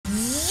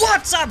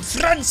What's up,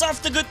 friends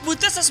of the good mood?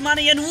 This is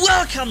Manni and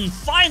welcome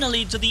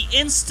finally to the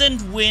instant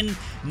win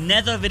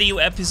Nether video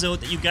episode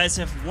that you guys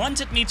have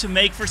wanted me to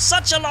make for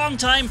such a long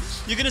time.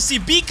 You're gonna see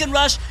Beacon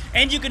Rush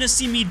and you're gonna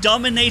see me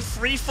dominate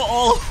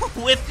free-for-all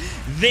with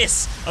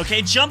this,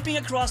 okay? Jumping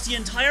across the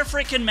entire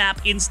freaking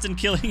map, instant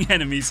killing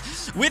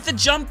enemies with the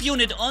jump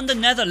unit on the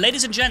Nether.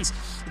 Ladies and gents,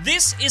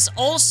 this is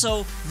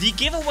also the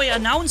giveaway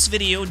announce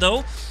video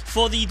though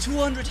for the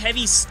 200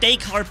 heavy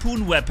stake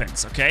harpoon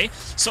weapons, okay?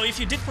 So if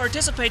you did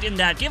participate in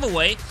that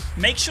giveaway,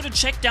 make sure to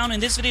check down in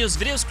this video's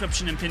video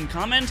description and pinned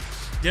comment.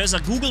 There's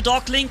a Google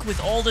Doc link with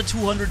all the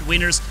 200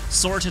 winners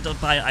sorted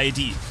by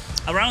ID.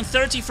 Around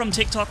 30 from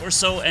TikTok or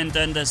so, and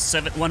then the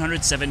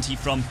 170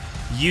 from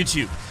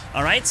YouTube.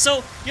 Alright,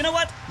 so you know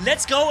what?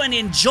 Let's go and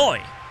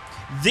enjoy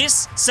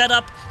this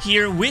setup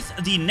here with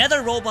the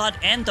Nether Robot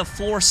and the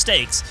 4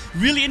 stakes.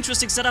 Really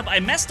interesting setup. I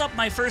messed up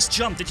my first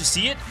jump. Did you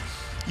see it?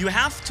 You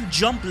have to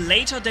jump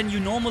later than you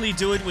normally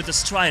do it with a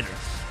Strider.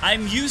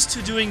 I'm used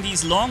to doing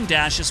these long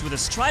dashes with a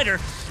Strider,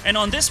 and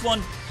on this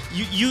one,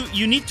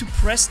 you need to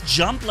press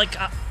jump like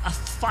a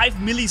 5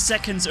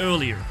 milliseconds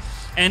earlier.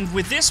 And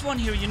with this one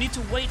here, you need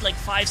to wait like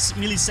 5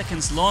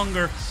 milliseconds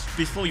longer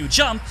before you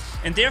jump,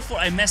 and therefore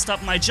I messed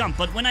up my jump.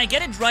 But when I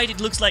get it right, it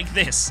looks like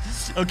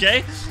this,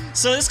 okay?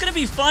 So it's gonna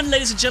be fun,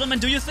 ladies and gentlemen.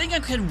 Do you think I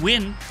can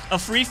win a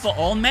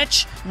free-for-all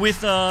match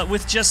with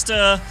just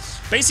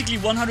basically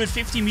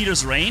 150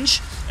 meters range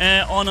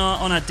on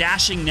a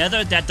dashing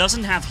Nether that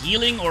doesn't have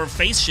healing or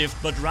phase shift,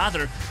 but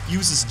rather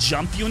uses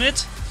jump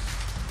unit?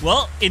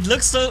 Well, it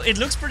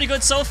looks pretty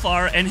good so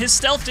far, and his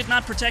stealth did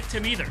not protect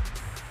him either.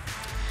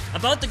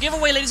 About the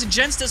giveaway, ladies and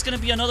gents, there's gonna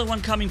be another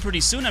one coming pretty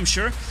soon, I'm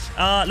sure.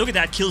 Look at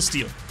that kill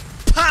steal.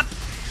 Pop!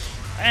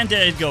 And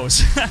there it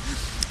goes.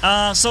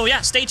 So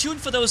yeah, stay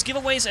tuned for those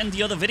giveaways and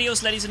the other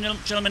videos, ladies and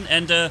gentlemen.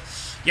 And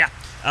yeah,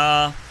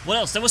 what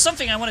else? There was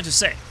something I wanted to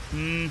say.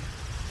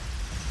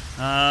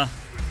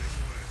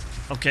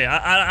 Okay,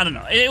 I don't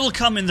know. It will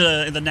come in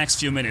the next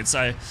few minutes.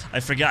 I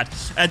forgot.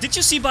 Did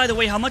you see, by the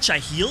way, how much I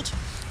healed?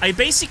 I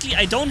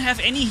don't have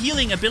any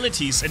healing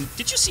abilities, and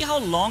did you see how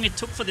long it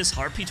took for this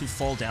harpy to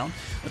fall down?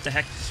 What the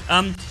heck?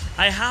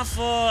 I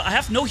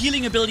have no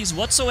healing abilities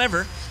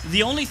whatsoever.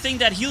 The only thing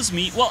that heals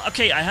me, well,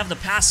 okay, I have the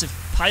passive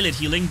pilot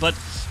healing, but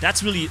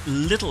that's really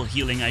little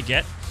healing I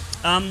get.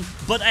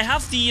 But I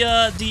have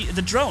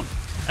the drone,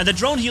 and the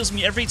drone heals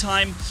me every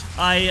time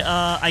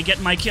I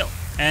get my kill.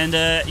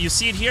 And you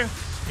see it here.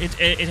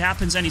 It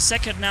happens any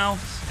second now,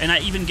 and I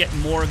even get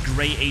more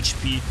gray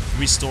HP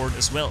restored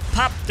as well.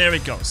 Pop! There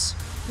it goes.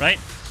 Right?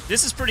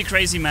 This is pretty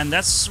crazy, man.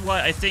 That's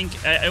why I think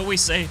I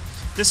always say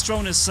this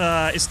drone is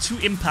too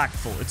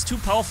impactful. It's too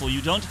powerful.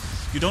 You don't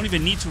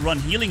even need to run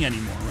healing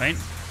anymore, right?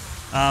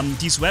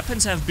 These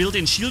weapons have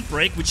built-in shield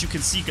break, which you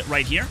can see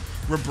right here.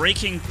 We're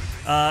breaking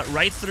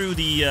right through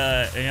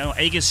the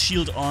Aegis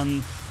shield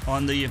on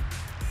the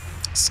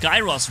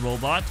Skyros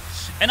robot,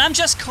 and I'm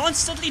just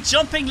constantly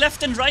jumping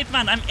left and right,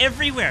 man. I'm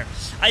everywhere.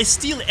 I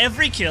steal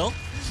every kill.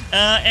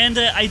 And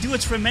I do a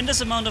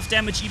tremendous amount of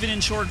damage even in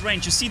short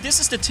range. You see, this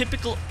is the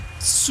typical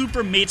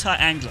super meta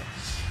angler.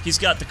 He's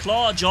got the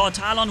claw, jaw,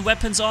 talon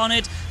weapons on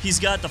it.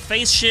 He's got the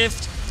phase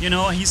shift. You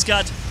know, he's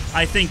got,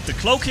 I think, the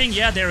cloaking.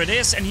 Yeah, there it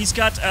is. And he's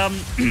got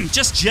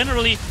just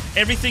generally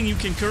everything you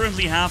can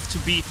currently have to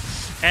be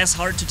as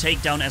hard to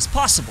take down as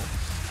possible.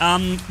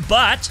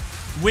 But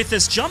with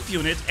this jump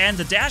unit and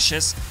the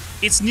dashes,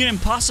 it's near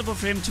impossible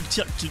for him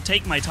to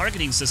take my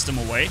targeting system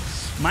away.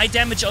 My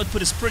damage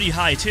output is pretty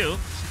high too.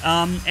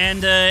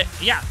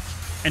 Yeah,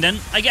 and then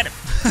I get it.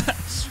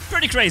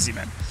 Pretty crazy,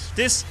 man.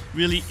 This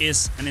really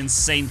is an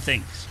insane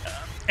thing.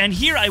 And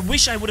here I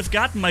wish I would have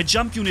gotten my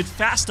jump unit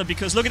faster,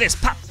 because look at this,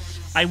 pop!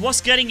 I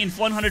was getting in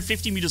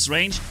 150 meters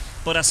range,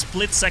 but a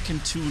split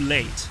second too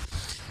late.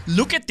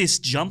 Look at this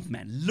jump,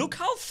 man. Look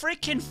how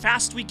freaking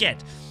fast we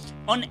get.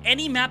 On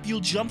any map, you'll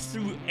jump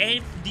through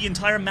the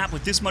entire map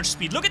with this much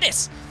speed. Look at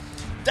this!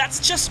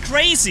 That's just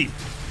crazy.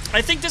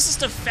 I think this is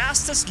the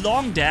fastest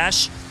long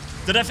dash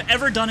that I've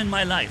ever done in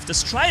my life. The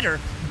Strider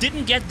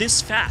didn't get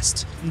this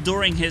fast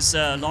during his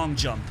long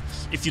jump.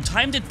 If you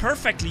timed it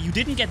perfectly, you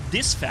didn't get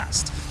this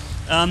fast.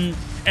 And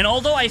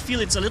although I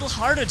feel it's a little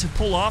harder to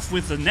pull off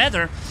with the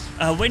Nether,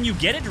 when you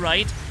get it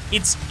right,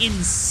 it's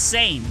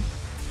insane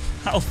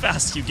how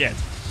fast you get.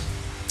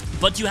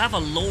 But you have a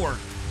lower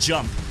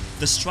jump.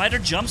 The Strider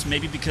jumps,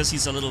 maybe because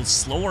he's a little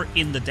slower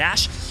in the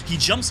dash, he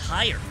jumps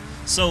higher.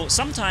 So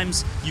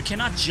sometimes you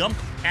cannot jump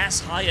as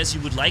high as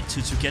you would like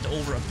to get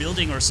over a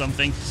building or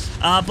something.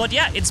 But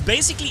yeah, it's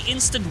basically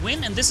instant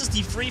win, and this is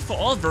the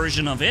free-for-all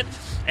version of it.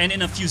 And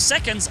in a few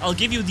seconds, I'll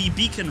give you the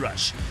Beacon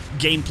Rush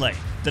gameplay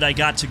that I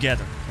got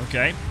together,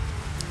 okay?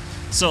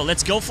 So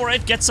let's go for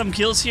it, get some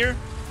kills here,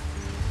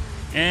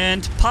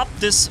 and pop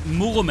this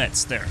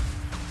Muromets there.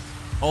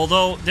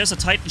 Although there's a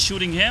Titan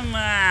shooting him,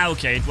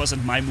 okay, it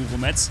wasn't my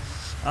Muromets.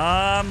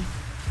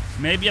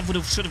 Maybe I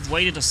should have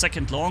waited a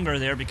second longer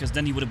there, because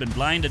then he would have been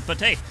blinded. But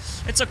hey,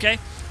 it's okay.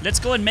 Let's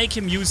go and make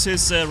him use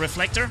his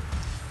reflector.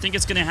 I think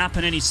it's gonna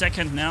happen any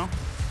second now.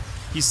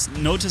 He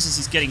notices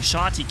he's getting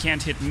shot. He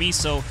can't hit me,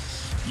 so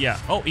Yeah.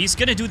 Oh, he's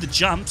gonna do the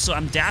jump, so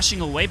I'm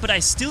dashing away, but I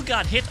still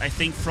got hit, I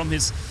think, from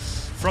his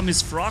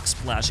frog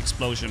splash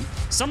explosion.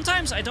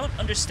 Sometimes I don't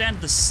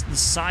understand the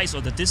size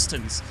or the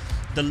distance,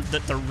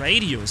 the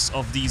radius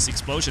of these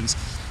explosions.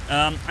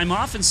 I'm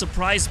often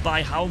surprised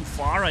by how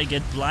far I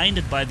get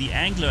blinded by the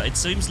angler. It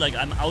seems like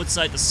I'm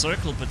outside the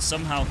circle, but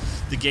somehow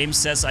the game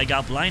says I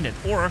got blinded.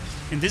 Or,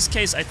 in this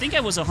case, I think I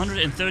was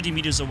 130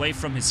 meters away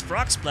from his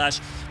frog splash,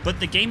 but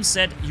the game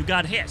said you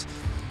got hit.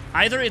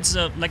 Either it's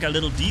like a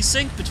little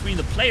desync between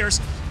the players,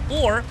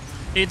 or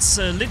it's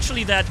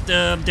literally that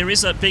there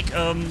is a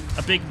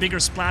bigger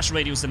splash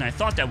radius than I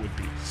thought that would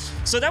be.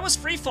 So that was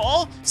free for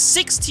all.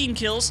 16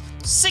 kills,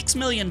 6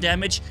 million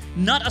damage.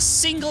 Not a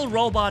single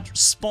robot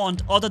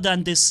spawned other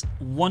than this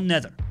one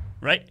nether,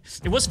 right?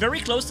 It was very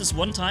close this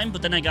one time,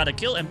 but then I got a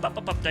kill, and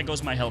there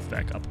goes my health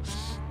back up.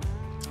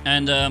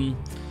 And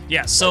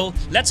yeah, so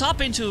let's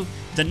hop into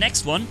the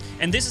next one,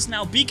 and this is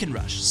now Beacon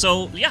Rush.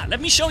 So yeah, let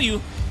me show you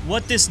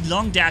what this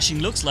long dashing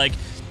looks like.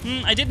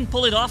 I didn't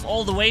pull it off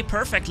all the way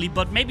perfectly,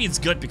 but maybe it's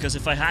good, because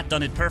if I had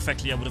done it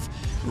perfectly, I would have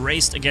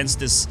raced against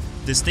this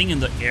thing in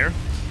the air.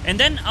 And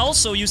then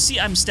also, you see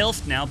I'm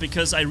stealthed now,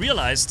 because I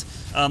realized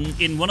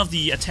in one of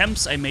the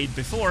attempts I made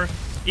before,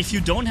 if you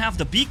don't have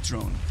the beak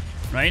drone,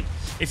 right?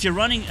 If you're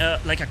running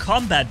like a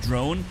combat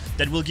drone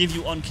that will give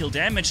you on-kill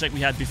damage like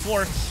we had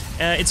before,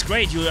 it's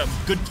great. You're a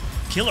good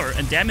killer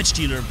and damage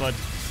dealer, but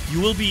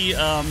you will be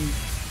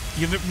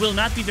you will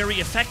not be very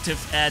effective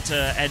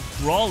at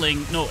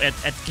brawling, no,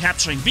 at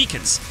capturing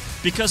beacons,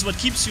 because what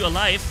keeps you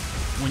alive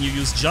when you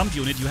use jump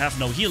unit, you have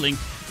no healing,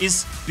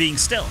 is being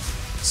stealth.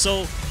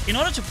 So in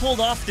order to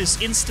pull off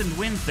this instant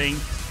win thing,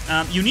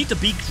 you need the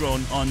beak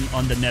drone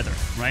on the nether,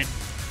 right?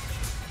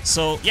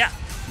 So yeah,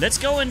 let's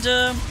go and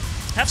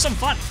have some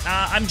fun.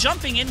 I'm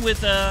jumping in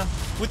with the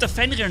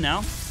Fenrir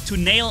now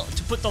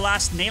to put the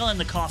last nail in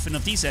the coffin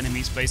of these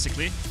enemies,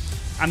 basically.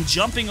 I'm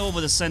jumping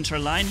over the center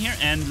line here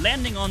and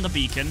landing on the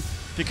beacon,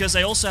 because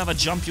I also have a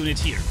jump unit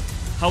here.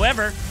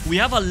 However, we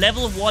have a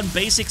level 1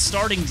 basic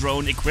starting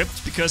drone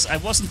equipped, because I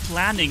wasn't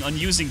planning on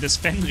using this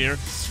Fenrir.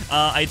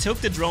 I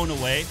took the drone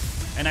away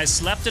and I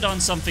slapped it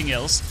on something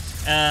else.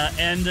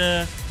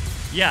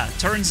 Yeah,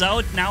 turns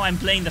out now I'm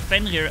playing the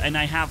Fenrir and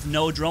I have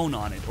no drone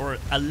on it. Or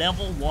a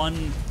level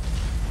 1...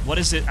 What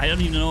is it? I don't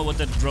even know what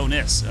that drone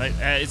is.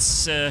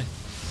 It's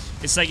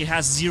like it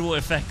has zero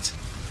effect.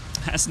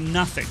 It has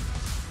nothing.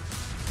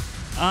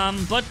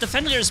 But the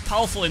Fenrir is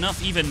powerful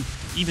enough even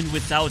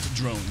without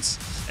drones.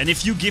 And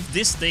if you give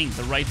this thing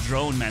the right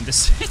drone, man,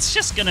 it's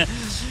just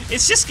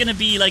gonna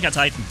be like a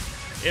Titan.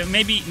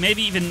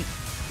 Maybe even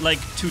like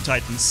 2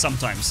 Titans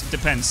sometimes. It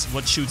depends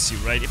what shoots you,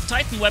 right? If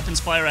Titan weapons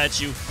fire at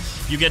you,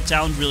 you get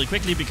downed really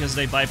quickly because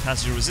they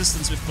bypass your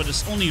resistance. But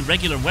it's only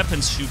regular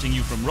weapons shooting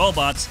you from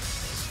robots.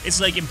 It's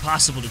like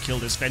impossible to kill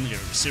this Fenrir,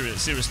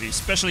 seriously,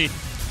 especially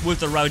with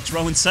the right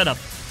drone setup.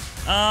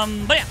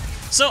 But yeah.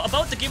 So,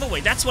 about the giveaway,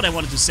 that's what I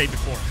wanted to say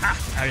before.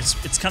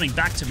 It's coming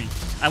back to me.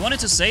 I wanted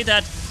to say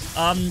that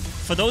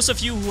for those of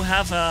you who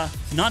have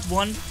not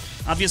won,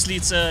 obviously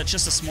it's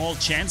just a small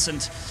chance,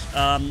 and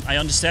I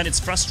understand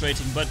it's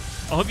frustrating, but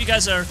I hope you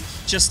guys are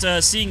just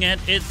seeing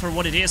it for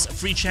what it is, a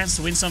free chance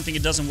to win something.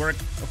 It doesn't work.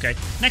 Okay,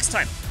 next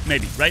time,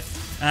 maybe, right?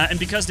 And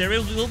because there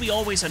will be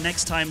always a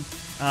next time,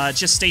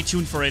 just stay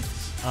tuned for it.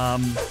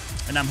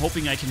 And I'm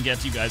hoping I can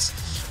get you guys.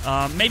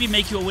 Maybe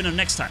make you a winner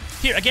next time.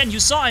 Here, again, you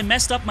saw I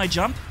messed up my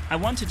jump. I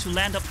wanted to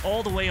land up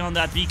all the way on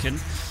that beacon,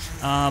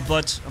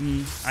 but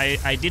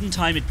I didn't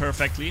time it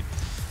perfectly,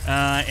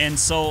 and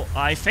so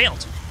I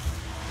failed.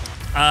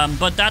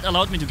 But that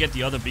allowed me to get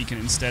the other beacon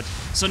instead.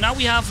 So now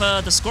we have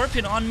the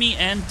Scorpion on me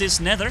and this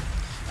nether.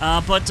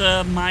 But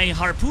my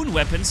harpoon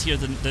weapons here,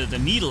 the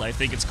needle I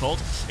think it's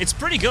called, it's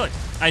pretty good.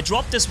 I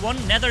dropped this one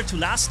nether to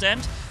last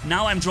stand.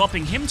 Now I'm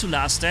dropping him to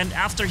last stand.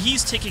 After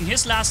he's taking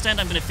his last stand,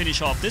 I'm gonna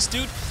finish off this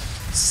dude.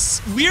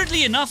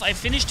 Weirdly enough, I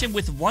finished him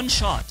with 1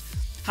 shot.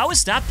 How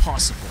is that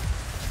possible?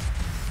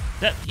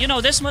 That, you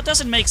know, this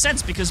doesn't make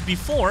sense, because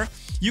before,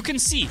 you can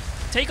see,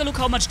 take a look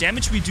how much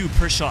damage we do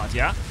per shot,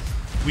 yeah?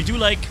 We do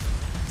like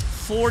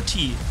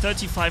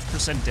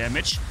 35%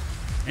 damage,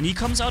 and he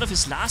comes out of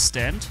his last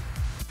stand.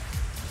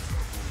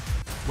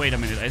 Wait a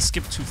minute, I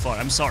skipped too far,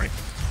 I'm sorry.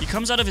 He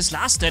comes out of his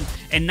last stand,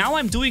 and now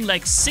I'm doing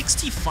like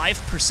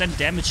 65%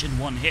 damage in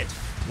 1 hit.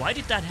 Why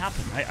did that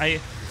happen?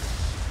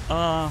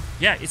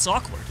 Yeah, it's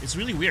awkward. It's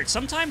really weird.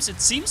 Sometimes it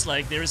seems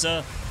like there's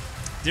a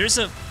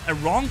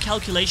wrong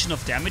calculation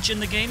of damage in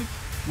the game,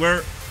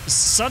 where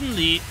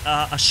suddenly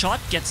a shot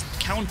gets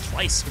count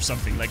twice or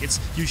something. Like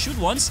you shoot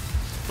once,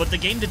 but the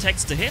game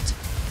detects the hit,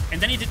 and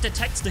then it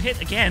detects the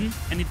hit again,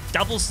 and it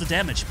doubles the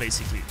damage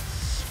basically.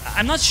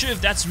 I'm not sure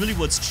if that's really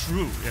what's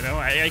true, you know?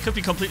 I could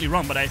be completely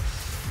wrong, but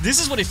this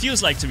is what it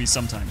feels like to me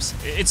sometimes.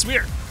 It's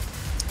weird.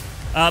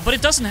 But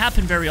it doesn't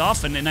happen very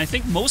often, and I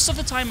think most of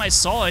the time I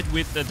saw it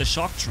with the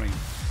shock train.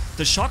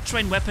 The shock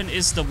train weapon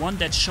is the one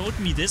that showed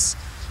me this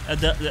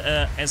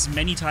as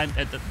many times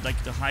at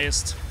the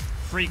highest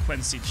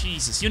frequency.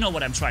 Jesus, you know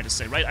what I'm trying to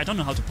say, right? I don't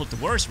know how to put the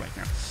words right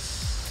now.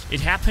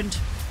 It happened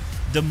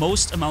the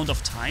most amount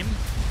of time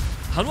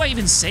How do I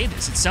even say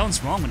this? It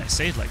sounds wrong when I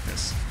say it like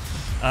this.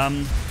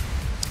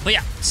 But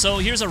yeah, so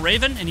here's a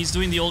Raven, and he's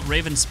doing the old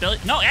Raven spell.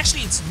 No,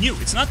 actually, it's new.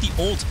 It's not the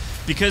old,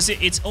 because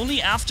it's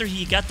only after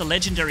he got the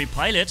legendary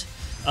pilot.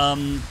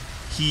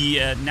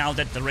 Now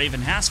that the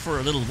Raven has for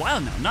a little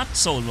while now, not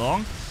so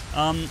long.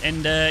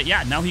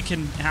 Yeah, now he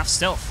can have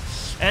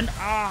stealth. And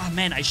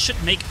man, I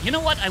should make. You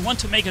know what? I want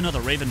to make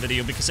another Raven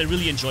video because I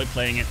really enjoy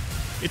playing it.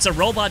 It's a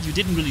robot you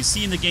didn't really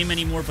see in the game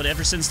anymore, but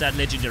ever since that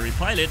legendary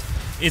pilot,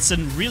 it's a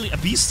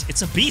beast.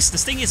 It's a beast.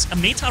 This thing is a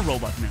meta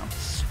robot now.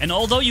 And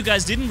although you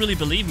guys didn't really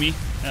believe me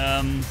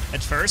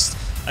at first,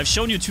 I've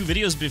shown you 2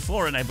 videos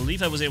before, and I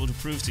believe I was able to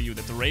prove to you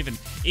that the Raven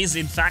is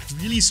in fact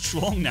really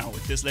strong now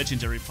with this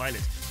legendary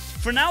pilot.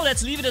 For now,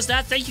 let's leave it as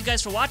that. Thank you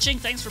guys for watching.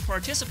 Thanks for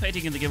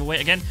participating in the giveaway.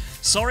 Again,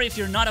 sorry if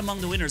you're not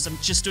among the winners. I'm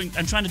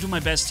trying to do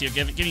my best here,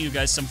 giving you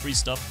guys some free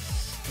stuff.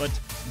 But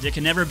there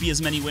can never be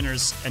as many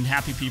winners and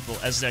happy people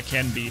as there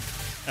can be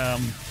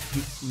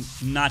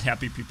not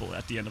happy people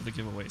at the end of the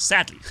giveaway,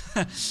 sadly.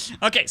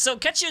 Okay, so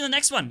catch you in the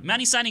next one.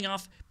 Manni signing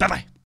off. Bye-bye.